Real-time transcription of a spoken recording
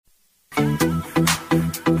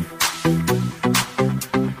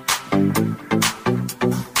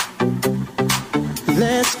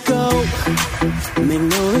Let's go. Make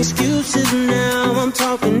no excuses now. I'm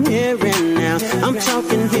talking here and now. I'm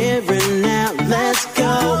talking here and now. Let's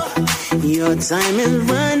go. Your time is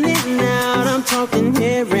running out. I'm talking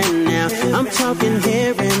here and now. I'm talking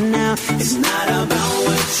here and now. It's not about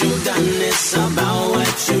what you've done. It's about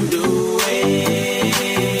what you're doing.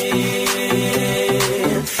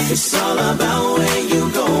 It's all about where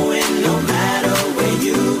you're going, no matter where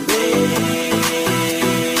you've been.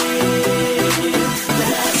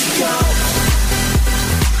 Let's go.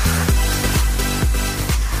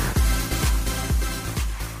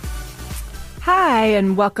 Hi,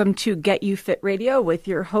 and welcome to Get You Fit Radio with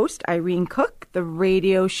your host, Irene Cook, the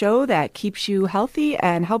radio show that keeps you healthy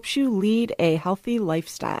and helps you lead a healthy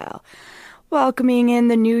lifestyle. Welcoming in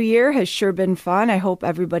the new year has sure been fun. I hope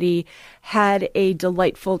everybody had a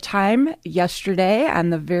delightful time yesterday on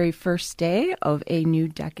the very first day of a new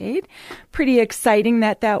decade. Pretty exciting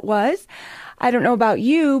that was. I don't know about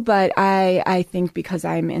you, but I think because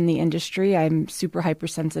I'm in the industry, I'm super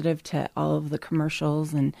hypersensitive to all of the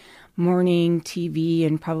commercials and morning TV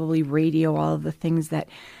and probably radio, all of the things that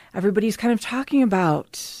everybody's kind of talking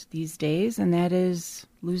about these days, and that is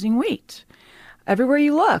losing weight. Everywhere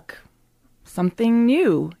you look, something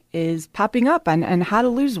new is popping up on how to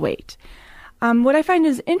lose weight. What I find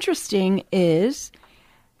is interesting is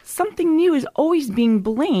something new is always being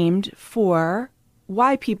blamed for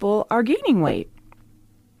why people are gaining weight.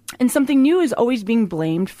 And something new is always being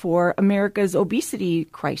blamed for America's obesity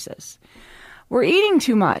crisis. We're eating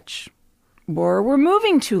too much, or we're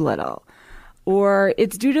moving too little, or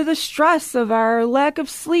it's due to the stress of our lack of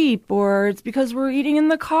sleep, or it's because we're eating in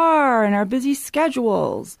the car and our busy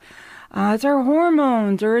schedules. It's our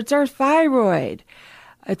hormones, or it's our thyroid.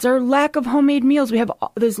 It's our lack of homemade meals. We have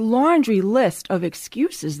this laundry list of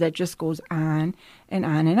excuses that just goes on and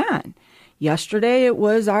on and on. Yesterday, it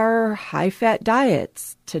was our high-fat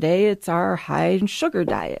diets. Today, it's our high-sugar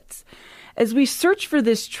diets. As we search for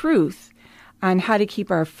this truth on how to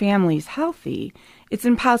keep our families healthy, it's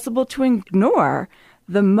impossible to ignore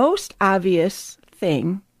the most obvious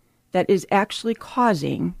thing that is actually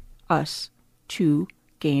causing us to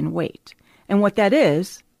gain weight. And what that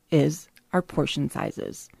is our portion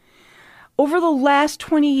sizes. Over the last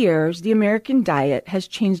 20 years, the American diet has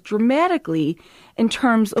changed dramatically in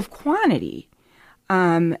terms of quantity.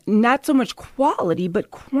 Not so much quality,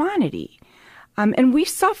 but quantity. And we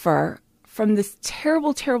suffer from this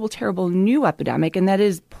terrible, terrible, terrible new epidemic, and that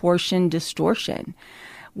is portion distortion.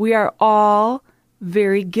 We are all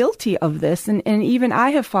very guilty of this, and even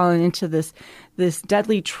I have fallen into this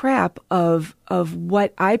deadly trap of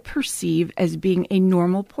what I perceive as being a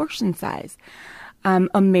normal portion size.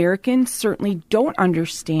 Americans certainly don't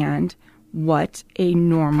understand what a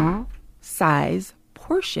normal size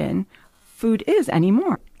portion food is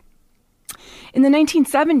anymore. In the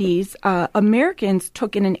 1970s, Americans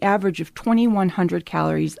took in an average of 2,100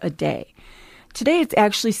 calories a day. Today, it's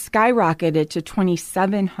actually skyrocketed to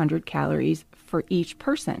 2,700 calories for each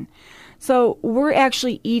person. So we're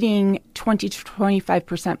actually eating 20 to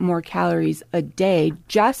 25% more calories a day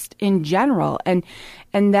just in general, and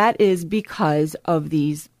that is because of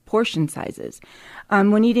these portion sizes.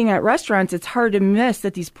 When eating at restaurants, it's hard to miss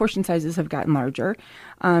that these portion sizes have gotten larger,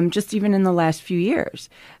 just even in the last few years.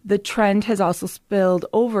 The trend has also spilled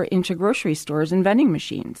over into grocery stores and vending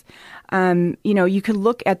machines. You could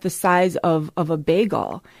look at the size of a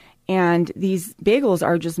bagel, and these bagels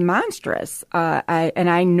are just monstrous.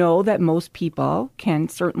 I know that most people can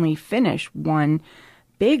certainly finish one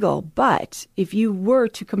bagel, but if you were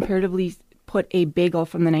to comparatively put a bagel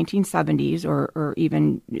from the 1970s or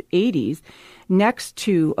even 80s next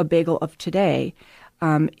to a bagel of today,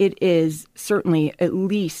 it is certainly at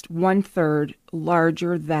least 1/3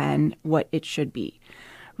 larger than what it should be.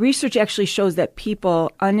 Research actually shows that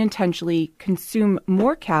people unintentionally consume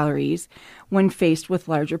more calories when faced with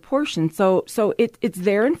larger portions. So it's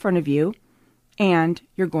there in front of you, and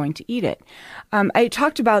you're going to eat it. I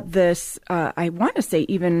talked about this, I want to say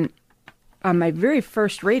even on my very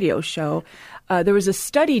first radio show. There was a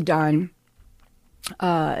study done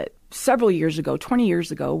several years ago, 20 years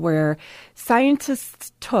ago, where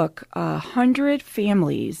scientists took 100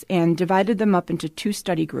 families and divided them up into two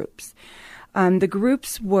study groups. The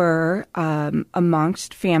groups were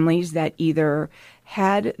amongst families that either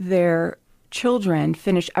had their children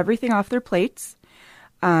finish everything off their plates,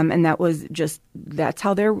 and that's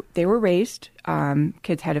how they were raised.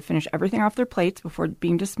 Kids had to finish everything off their plates before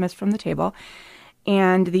being dismissed from the table.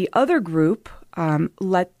 And the other group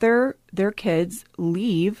let their kids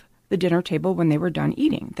leave the dinner table when they were done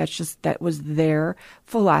eating. That was their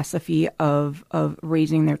philosophy of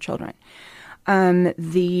raising their children.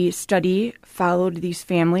 The study followed these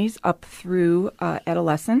families up through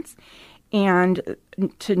adolescence, and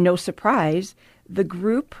to no surprise, the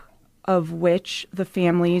group of which the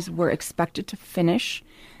families were expected to finish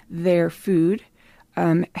their food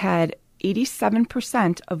had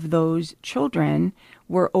 87% of those children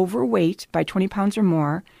were overweight by 20 pounds or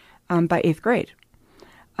more by 8th grade.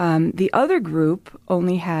 The other group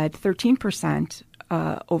only had 13%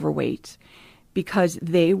 overweight because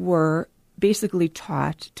they were basically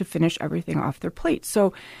taught to finish everything off their plate.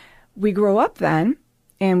 So we grow up then,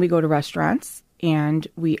 and we go to restaurants, and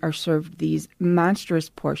we are served these monstrous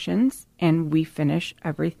portions, and we finish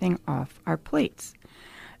everything off our plates.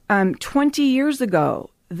 20 years ago,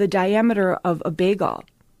 the diameter of a bagel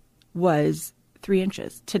was 3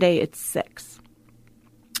 inches. Today, it's 6.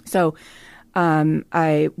 So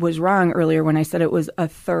I was wrong earlier when I said it was a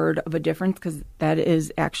third of a difference, because that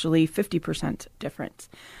is actually 50% difference.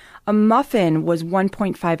 A muffin was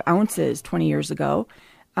 1.5 ounces 20 years ago.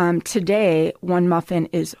 Today, one muffin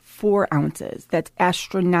is 4 ounces. That's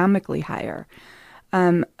astronomically higher.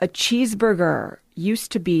 A cheeseburger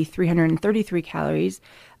used to be 333 calories.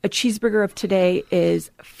 A cheeseburger of today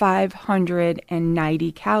is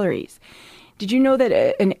 590 calories. Did you know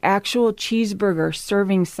that an actual cheeseburger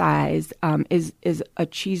serving size is a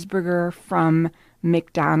cheeseburger from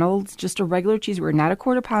McDonald's? Just a regular cheeseburger, not a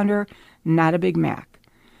quarter pounder, not a Big Mac.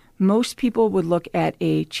 Most people would look at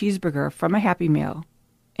a cheeseburger from a Happy Meal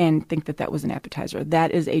and think that that was an appetizer.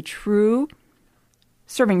 That is a true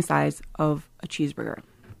serving size of a cheeseburger.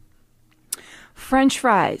 French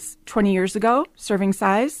fries, 20 years ago, serving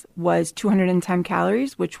size was 210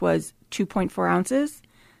 calories, which was 2.4 ounces.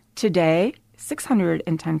 Today,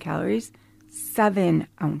 610 calories, 7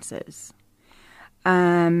 ounces.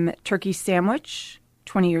 Turkey sandwich,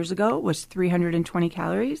 20 years ago, was 320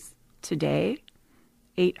 calories. Today,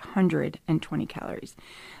 820 calories.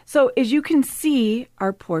 So as you can see,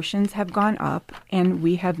 our portions have gone up, and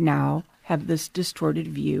we have this distorted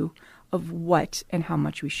view of what and how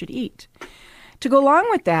much we should eat. To go along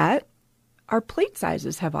with that, our plate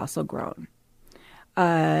sizes have also grown.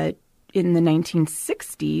 In the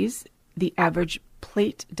 1960s, the average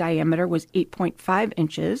plate diameter was 8.5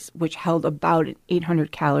 inches, which held about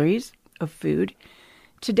 800 calories of food.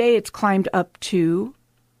 Today, it's climbed up to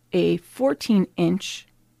a 14-inch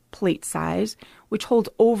plate size, which holds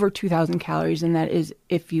over 2,000 calories, and that is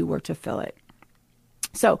if you were to fill it.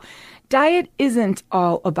 So diet isn't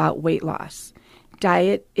all about weight loss.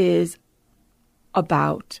 Diet is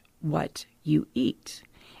about what you eat.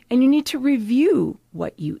 And you need to review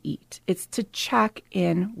what you eat. It's to check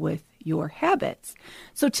in with your habits.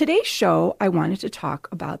 So today's show, I wanted to talk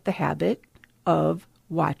about the habit of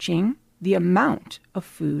watching the amount of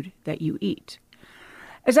food that you eat.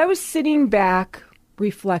 As I was sitting back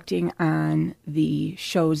reflecting on the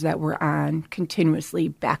shows that were on continuously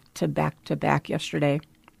back to back to back yesterday,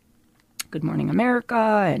 Good Morning America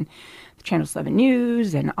and the Channel 7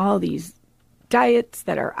 News and all these diets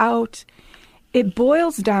that are out, it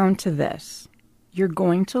boils down to this. You're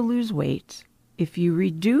going to lose weight if you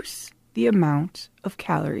reduce the amount of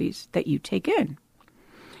calories that you take in.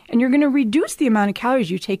 And you're going to reduce the amount of calories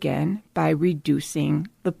you take in by reducing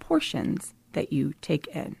the portions that you take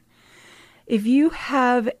in. If you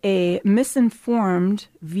have a misinformed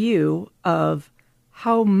view of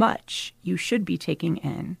how much you should be taking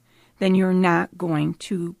in, then you're not going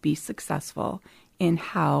to be successful in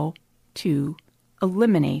how to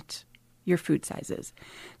eliminate your food sizes.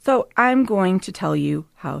 So I'm going to tell you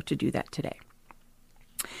how to do that today.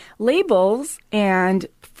 Labels and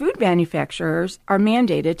food manufacturers are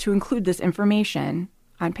mandated to include this information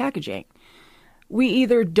on packaging. We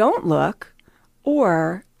either don't look,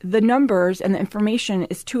 or the numbers and the information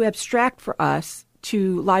is too abstract for us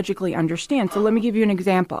to logically understand. So let me give you an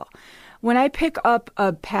example. When I pick up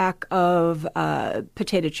a pack of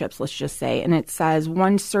potato chips, let's just say, and it says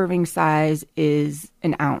one serving size is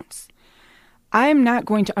an ounce, I'm not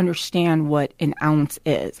going to understand what an ounce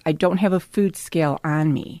is. I don't have a food scale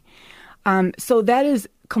on me. So that is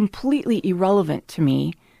completely irrelevant to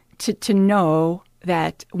me to know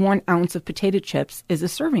that 1 ounce of potato chips is a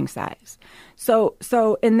serving size. So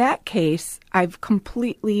in that case, I've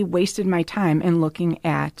completely wasted my time in looking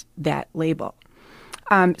at that label.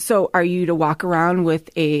 So are you to walk around with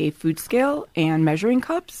a food scale and measuring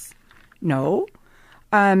cups? No.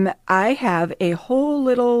 I have a whole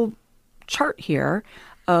little chart here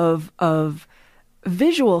of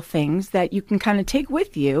visual things that you can kind of take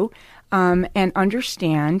with you and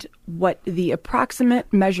understand what the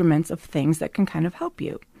approximate measurements of things that can kind of help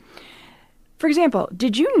you. For example,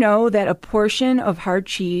 did you know that a portion of hard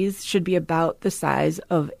cheese should be about the size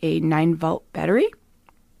of a 9-volt battery?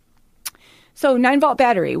 So 9-volt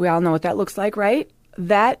battery, we all know what that looks like, right?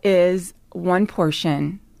 That is one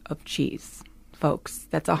portion of cheese, folks.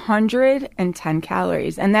 That's 110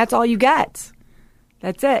 calories, and that's all you get.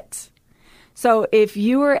 That's it. So if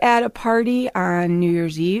you were at a party on New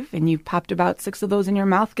Year's Eve and you popped about 6 of those in your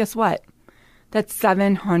mouth, guess what? That's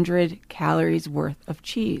 700 calories worth of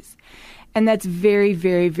cheese. And that's very,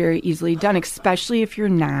 very, very easily done, especially if you're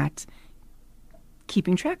not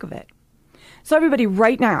keeping track of it. So everybody,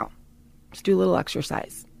 right now, let's do a little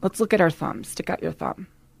exercise. Let's look at our thumbs. Stick out your thumb.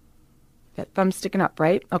 That thumb's sticking up,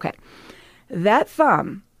 right? Okay. That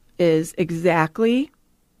thumb is exactly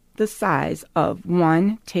the size of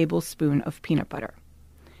 1 tablespoon of peanut butter,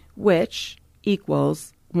 which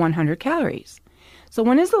equals 100 calories. So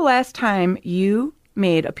when is the last time you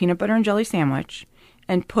made a peanut butter and jelly sandwich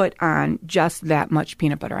and put on just that much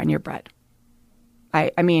peanut butter on your bread?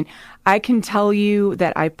 I mean, I can tell you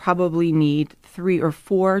that I probably need 3 or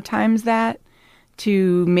 4 times that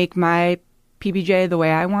to make my PBJ the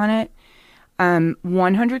way I want it.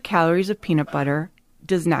 100 calories of peanut butter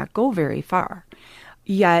does not go very far.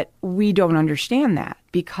 Yet we don't understand that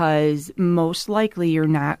because most likely you're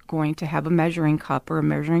not going to have a measuring cup or a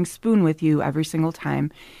measuring spoon with you every single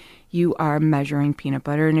time you are measuring peanut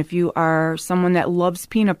butter. And if you are someone that loves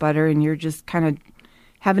peanut butter and you're just kind of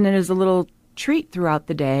having it as a little treat throughout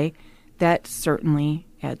the day, that certainly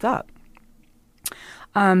adds up.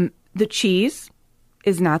 The cheese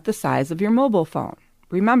is not the size of your mobile phone.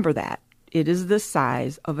 Remember that. It is the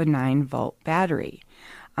size of a 9-volt battery.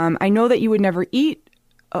 I know that you would never eat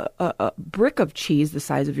a brick of cheese the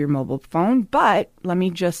size of your mobile phone, but let me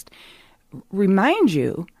just remind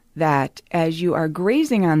you that as you are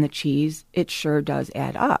grazing on the cheese, it sure does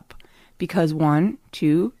add up. Because 1,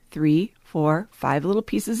 2, 3, 4, 5 little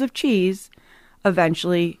pieces of cheese,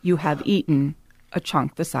 eventually you have eaten a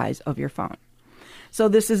chunk the size of your phone. So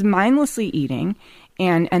this is mindlessly eating,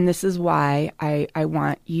 and this is why I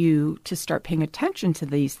want you to start paying attention to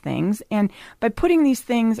these things. And by putting these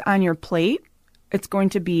things on your plate, it's going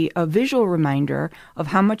to be a visual reminder of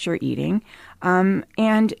how much you're eating,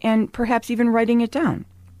 and perhaps even writing it down.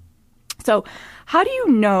 So how do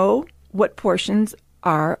you know what portions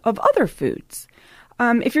are of other foods?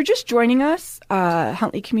 If you're just joining us,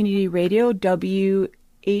 Huntley Community Radio, WHRULP,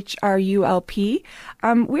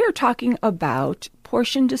 we are talking about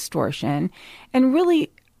portion distortion and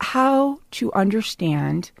really how to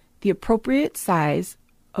understand the appropriate size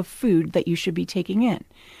of food that you should be taking in.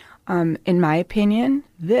 In my opinion,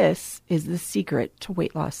 this is the secret to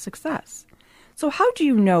weight loss success. So how do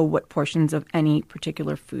you know what portions of any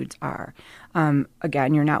particular foods are?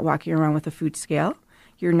 Again, you're not walking around with a food scale.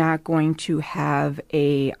 You're not going to have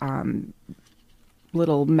a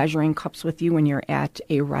little measuring cups with you when you're at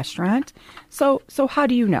a restaurant. So how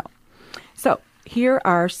do you know? So here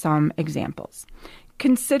are some examples.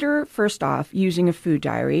 Consider, first off, using a food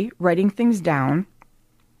diary, writing things down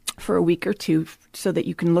for a week or two so that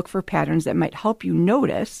you can look for patterns that might help you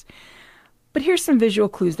notice. But here's some visual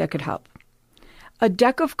clues that could help. A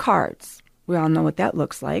deck of cards, we all know what that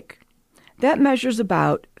looks like. That measures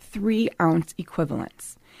about 3-ounce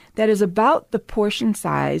equivalents. That is about the portion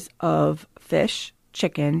size of fish,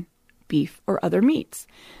 chicken, beef, or other meats.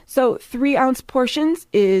 So 3-ounce portions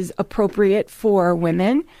is appropriate for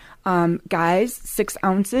women. Guys, 6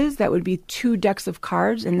 ounces, that would be 2 decks of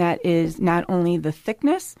cards, and that is not only the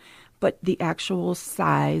thickness, but the actual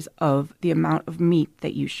size of the amount of meat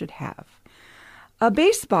that you should have. A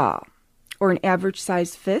baseball, or an average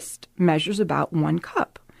size fist, measures about 1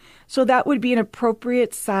 cup. So that would be an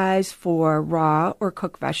appropriate size for raw or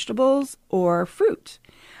cooked vegetables or fruit.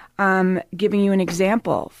 Giving you an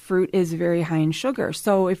example, fruit is very high in sugar.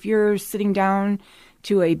 So if you're sitting down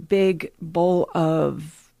to a big bowl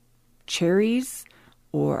of cherries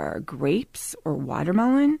or grapes or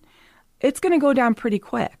watermelon, it's going to go down pretty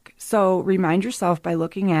quick. So remind yourself by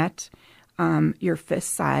looking at your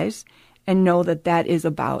fist size and know that that is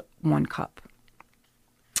about 1 cup.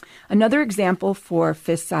 Another example for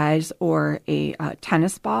fist size or a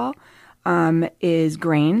tennis ball is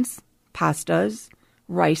grains, pastas,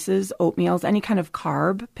 rices, oatmeals, any kind of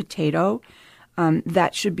carb, potato.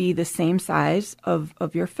 That should be the same size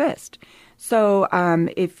of your fist. So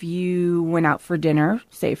if you went out for dinner,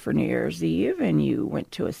 say for New Year's Eve, and you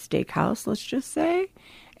went to a steakhouse, let's just say,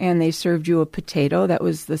 and they served you a potato that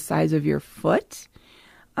was the size of your foot,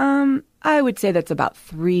 I would say that's about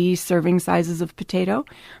 3 serving sizes of potato,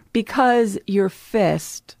 because your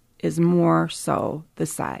fist is more so the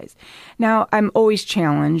size. Now, I'm always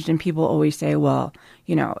challenged, and people always say, well,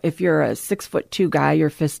 if you're a 6'2" guy, your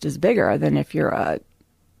fist is bigger than if you're a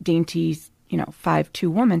dainty, 5'2"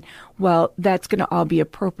 woman. Well, that's going to all be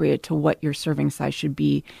appropriate to what your serving size should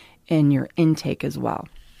be in your intake as well.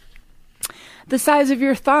 The size of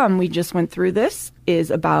your thumb, we just went through this,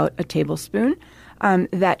 is about a tablespoon.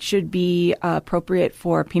 That should be appropriate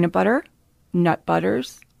for peanut butter, nut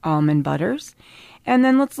butters, almond butters. And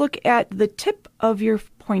then let's look at the tip of your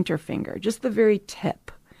pointer finger, just the very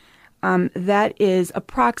tip. That is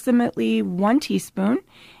approximately 1 teaspoon,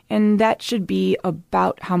 and that should be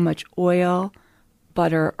about how much oil,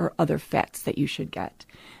 butter, or other fats that you should get.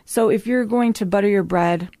 So if you're going to butter your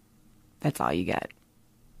bread, that's all you get.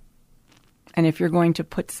 And if you're going to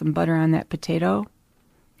put some butter on that potato,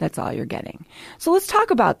 that's all you're getting. So let's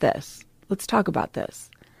talk about this.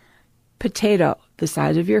 Potato, the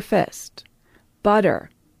size of your fist. Butter,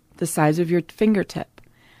 the size of your fingertip.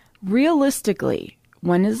 Realistically,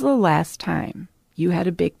 when is the last time you had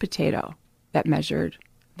a baked potato that measured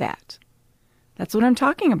that? That's what I'm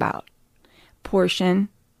talking about. Portion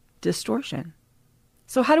distortion.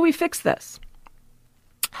 So how do we fix this?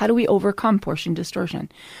 How do we overcome portion distortion?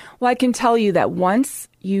 Well, I can tell you that once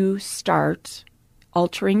you start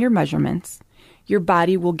altering your measurements, your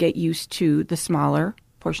body will get used to the smaller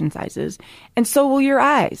portion sizes, and so will your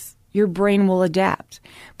eyes. Your brain will adapt.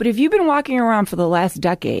 But if you've been walking around for the last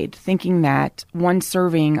decade thinking that 1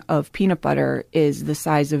 serving of peanut butter is the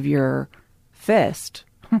size of your fist,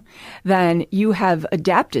 then you have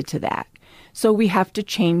adapted to that. So we have to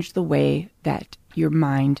change the way that your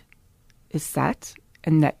mind is set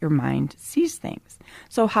and that your mind sees things.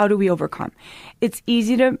 So how do we overcome? It's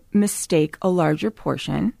easy to mistake a larger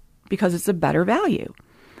portion because it's a better value.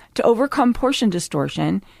 To overcome portion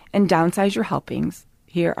distortion and downsize your helpings,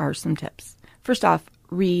 here are some tips. First off,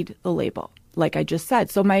 read the label, like I just said.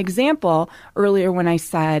 So my example earlier when I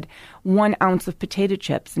said 1 ounce of potato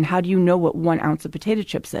chips, and how do you know what 1 ounce of potato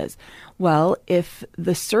chips is? Well, if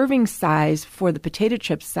the serving size for the potato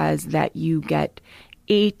chips says that you get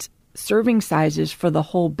 8 serving sizes for the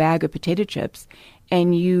whole bag of potato chips,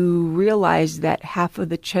 and you realize that half of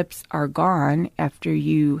the chips are gone after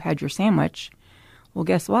you had your sandwich, well,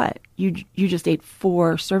 guess what? You just ate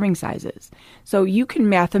 4 serving sizes. So you can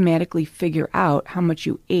mathematically figure out how much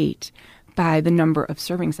you ate by the number of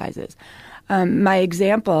serving sizes. My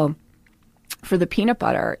example for the peanut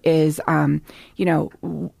butter is, 1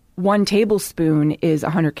 tablespoon is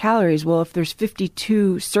 100 calories. Well, if there's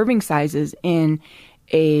 52 serving sizes in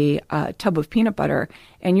a tub of peanut butter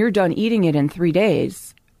and you're done eating it in 3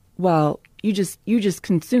 days, well, you just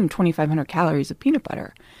consumed 2,500 calories of peanut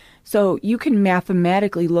butter. So you can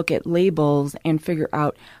mathematically look at labels and figure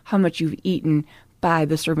out how much you've eaten by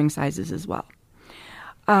the serving sizes as well.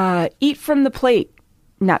 Eat from the plate,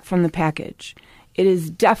 not from the package. It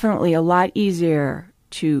is definitely a lot easier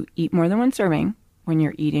to eat more than 1 serving when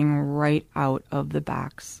you're eating right out of the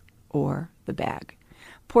box or the bag.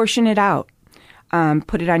 Portion it out.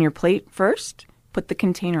 Put it on your plate first. Put the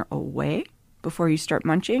container away before you start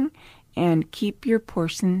munching, and keep your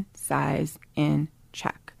portion size in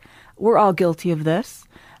check. We're all guilty of this.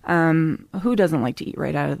 Who doesn't like to eat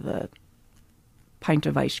right out of the pint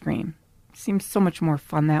of ice cream? Seems so much more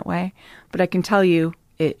fun that way. But I can tell you,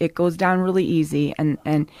 it goes down really easy,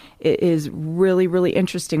 and it is really, really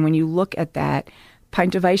interesting when you look at that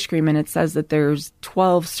pint of ice cream and it says that there's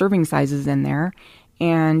 12 serving sizes in there,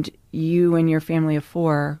 and you and your family of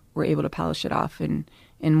 4 were able to polish it off in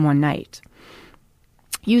one night.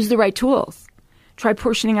 Use the right tools. Try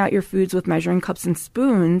portioning out your foods with measuring cups and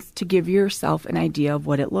spoons to give yourself an idea of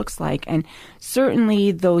what it looks like. And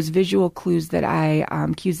certainly those visual cues that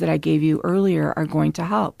I gave you earlier are going to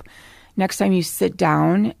help. Next time you sit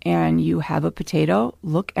down and you have a potato,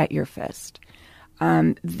 look at your fist.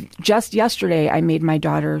 Just yesterday, I made my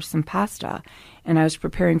daughter some pasta, and I was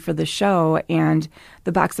preparing for the show, and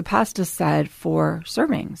the box of pasta said 4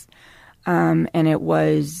 servings. And it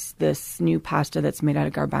was this new pasta that's made out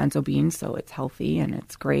of garbanzo beans, so it's healthy and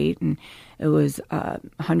it's great. And it was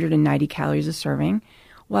 190 calories a serving.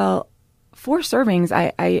 Well, 4 servings,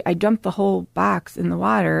 I dumped the whole box in the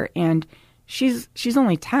water, and she's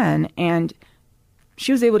only 10, and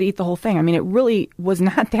she was able to eat the whole thing. I mean, it really was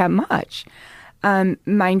not that much.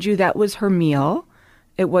 Mind you, that was her meal.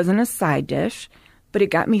 It wasn't a side dish, but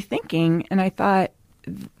it got me thinking, and I thought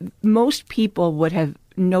most people would have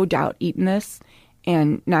no doubt eaten this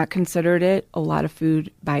and not considered it a lot of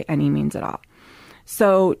food by any means at all.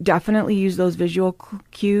 So definitely use those visual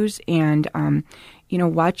cues, and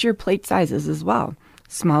watch your plate sizes as well.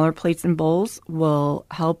 Smaller plates and bowls will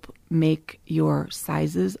help make your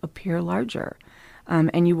sizes appear larger,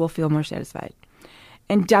 and you will feel more satisfied.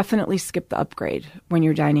 And definitely skip the upgrade when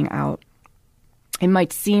you're dining out. It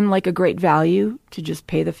might seem like a great value to just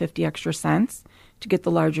pay the 50 extra cents to get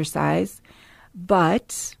the larger size,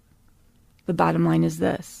 but the bottom line is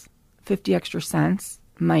this: 50 extra cents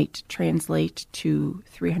might translate to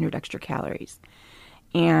 300 extra calories.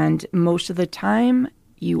 And most of the time,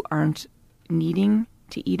 you aren't needing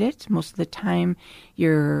to eat it. Most of the time,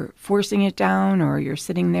 you're forcing it down or you're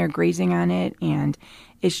sitting there grazing on it, and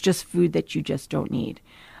it's just food that you just don't need.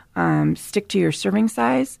 Stick to your serving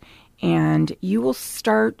size, and you will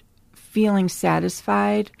start feeling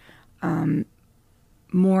satisfied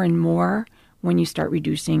more and more when you start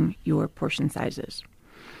reducing your portion sizes.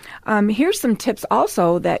 Here's some tips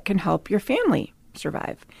also that can help your family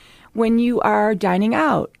survive. When you are dining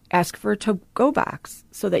out, ask for a to-go box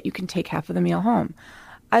so that you can take half of the meal home.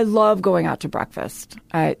 I love going out to breakfast.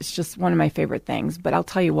 It's just one of my favorite things. But I'll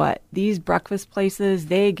tell you what, these breakfast places,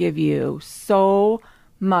 they give you so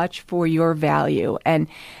much for your value. And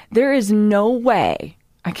there is no way,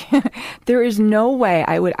 there is no way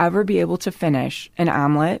I would ever be able to finish an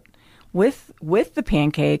omelet with the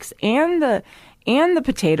pancakes and the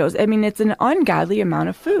potatoes. I mean, it's an ungodly amount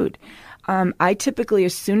of food. I typically,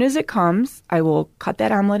 as soon as it comes, I will cut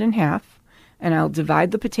that omelet in half and I'll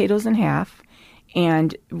divide the potatoes in half.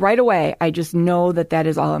 And right away, I just know that that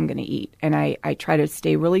is all I'm going to eat. And I try to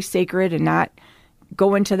stay really sacred and not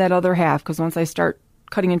go into that other half, because once I start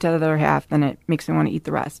cutting into the other half, then it makes me want to eat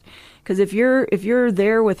the rest. Because if you're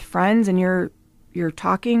there with friends and you're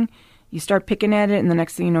talking, you start picking at it, and the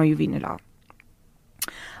next thing you know, you've eaten it all.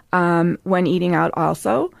 When eating out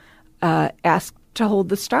also, ask to hold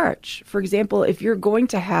the starch. For example, if you're going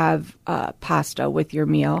to have pasta with your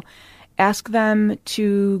meal, ask them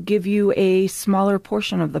to give you a smaller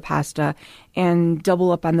portion of the pasta and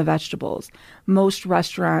double up on the vegetables. Most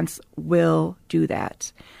restaurants will do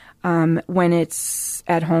that. When it's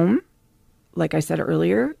at home, like I said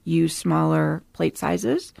earlier, use smaller plate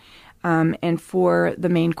sizes. And for the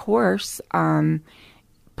main course,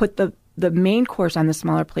 put the main course on the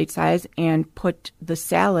smaller plate size and put the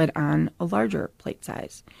salad on a larger plate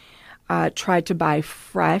size. Try to buy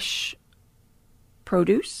fresh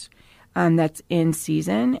produce that's in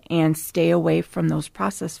season, and stay away from those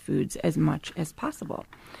processed foods as much as possible.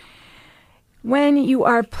 When you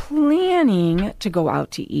are planning to go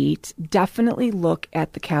out to eat, definitely look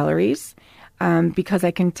at the calories, because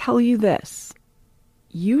I can tell you this.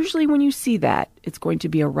 Usually when you see that, it's going to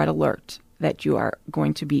be a red alert that you are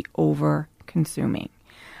going to be over-consuming.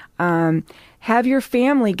 Have your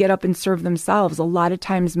family get up and serve themselves. A lot of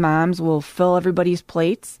times moms will fill everybody's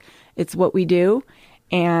plates. It's what we do.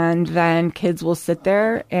 And then kids will sit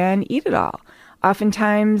there and eat it all.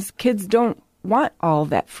 Oftentimes, kids don't want all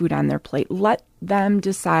that food on their plate. Let them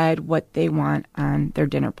decide what they want on their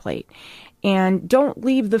dinner plate. And don't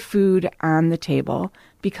leave the food on the table,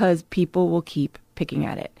 because people will keep picking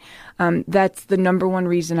at it. That's the number one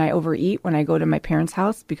reason I overeat when I go to my parents'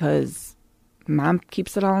 house, because Mom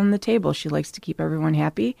keeps it all on the table. She likes to keep everyone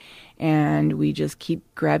happy, and we just keep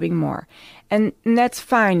grabbing more. And that's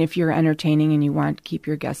fine if you're entertaining and you want to keep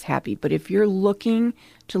your guests happy. But if you're looking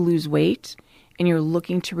to lose weight and you're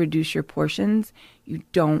looking to reduce your portions, you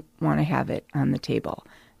don't want to have it on the table.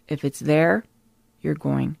 If it's there, you're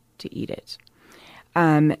going to eat it.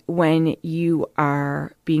 When you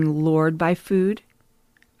are being lured by food,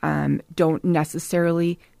 don't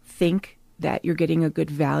necessarily think that you're getting a good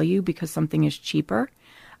value because something is cheaper.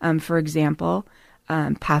 For example,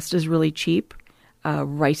 pasta is really cheap.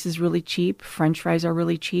 Rice is really cheap. French fries are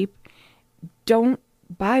really cheap. Don't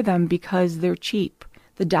buy them because they're cheap.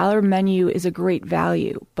 The dollar menu is a great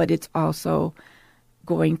value, but it's also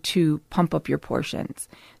going to pump up your portions.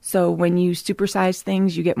 So when you supersize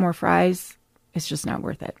things, you get more fries. It's just not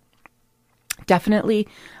worth it. Definitely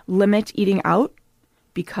limit eating out,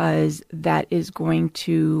 because that is going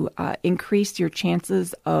to increase your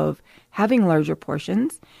chances of having larger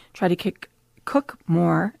portions. Try to cook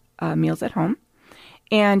more meals at home.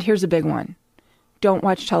 And here's a big one. Don't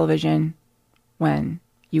watch television when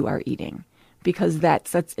you are eating, because that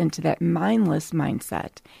sets into that mindless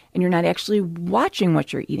mindset. And you're not actually watching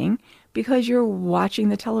what you're eating because you're watching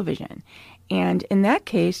the television. And in that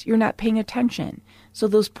case, you're not paying attention. So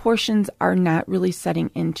those portions are not really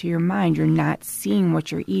setting into your mind. You're not seeing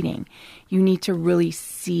what you're eating. You need to really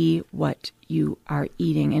see what you are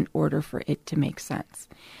eating in order for it to make sense.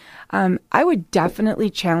 I would definitely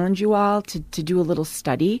challenge you all to do a little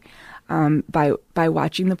study by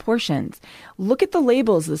watching the portions. Look at the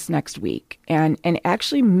labels this next week and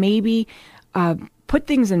actually maybe put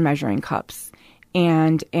things in measuring cups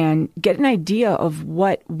and get an idea of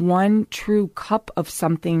what one true cup of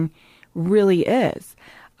something really is.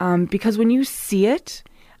 Because when you see it,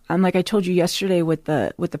 like I told you yesterday with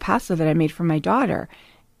the pasta that I made for my daughter,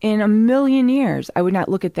 in a million years, I would not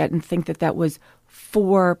look at that and think that that was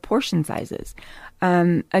 4 portion sizes.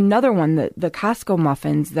 Another one, the Costco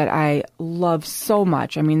muffins that I love so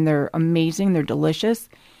much. I mean, they're amazing. They're delicious.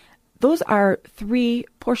 Those are 3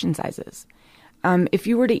 portion sizes. If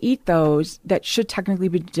you were to eat those, that should technically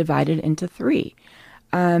be divided into 3.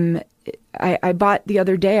 I bought the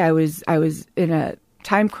other day, I was in a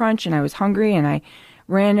time crunch and I was hungry, and I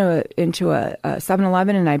ran into a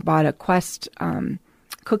 7-Eleven and I bought a Quest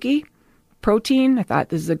cookie protein. I thought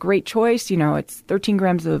this is a great choice. You know, it's 13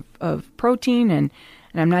 grams of protein and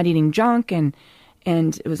I'm not eating junk, and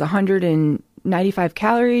it was 195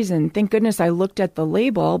 calories. And thank goodness I looked at the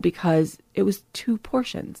label because it was 2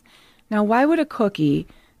 portions. Now, why would a cookie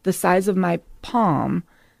the size of my palm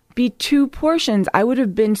be 2 portions? I would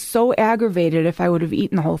have been so aggravated if I would have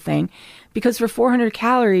eaten the whole thing, because for 400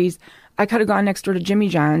 calories, I could have gone next door to Jimmy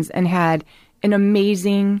John's and had an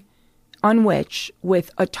amazing unwich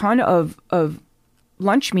with a ton of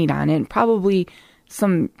lunch meat on it, and probably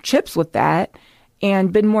some chips with that,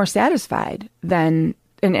 and been more satisfied and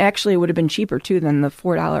actually it would have been cheaper too than the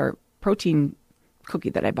 $4 protein cookie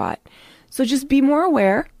that I bought. So just be more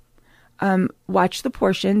aware. Watch the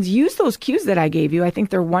portions. Use those cues that I gave you. I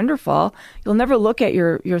think they're wonderful. You'll never look at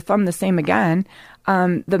your thumb the same again.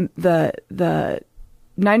 The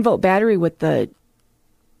 9-volt battery with the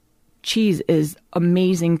cheese is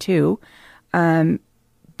amazing too.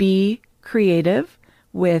 Be creative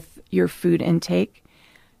with your food intake,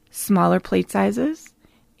 smaller plate sizes,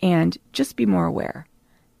 and just be more aware.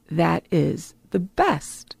 That is the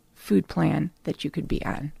best food plan that you could be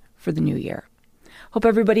on for the new year. Hope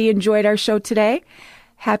everybody enjoyed our show today.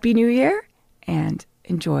 Happy New Year, and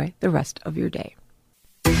enjoy the rest of your day.